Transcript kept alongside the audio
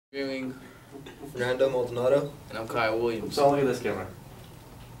Viewing Fernando Maldonado. And I'm Kyle Williams. So look at this camera.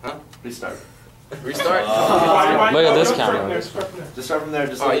 Huh? Restart. Restart? Look at this camera. Just start from there.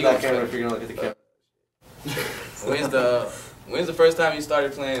 Just look at that camera if you're gonna look at the camera. When's the first time you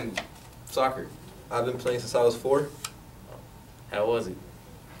started playing soccer? I've been playing since I was 4. How was it?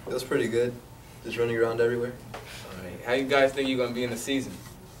 It was pretty good. Just running around everywhere. Alright. How you guys think you're gonna be in the season?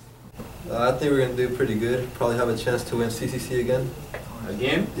 I think we're gonna do pretty good. Probably have a chance to win CCC again.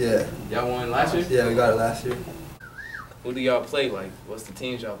 Again? Yeah. Y'all won last year? Yeah, we got it last year. Who do y'all play? Like, what's the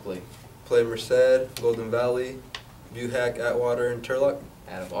teams y'all play? Played Merced, Golden Valley, Buhack, Atwater, and Turlock.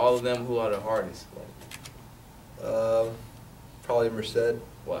 Out of all of them, who are the hardest? Probably Merced.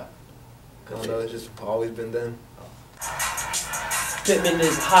 Why? I don't know, it's just always been them. Pittman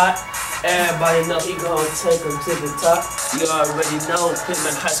is hot. Everybody know he gon' take him to the top. You already know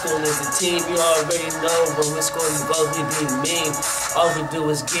Pittman High School is the team. You already know when we score these goals, we be mean. All we do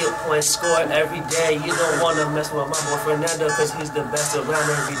is get points scored every day. You don't wanna mess with my boy Fernando, cause he's the best around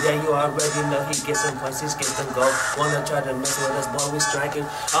every day. You already know he gets some points, he's getting them goals. Wanna try to mess with us, boy, we striking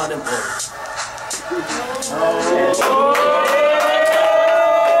all them goals.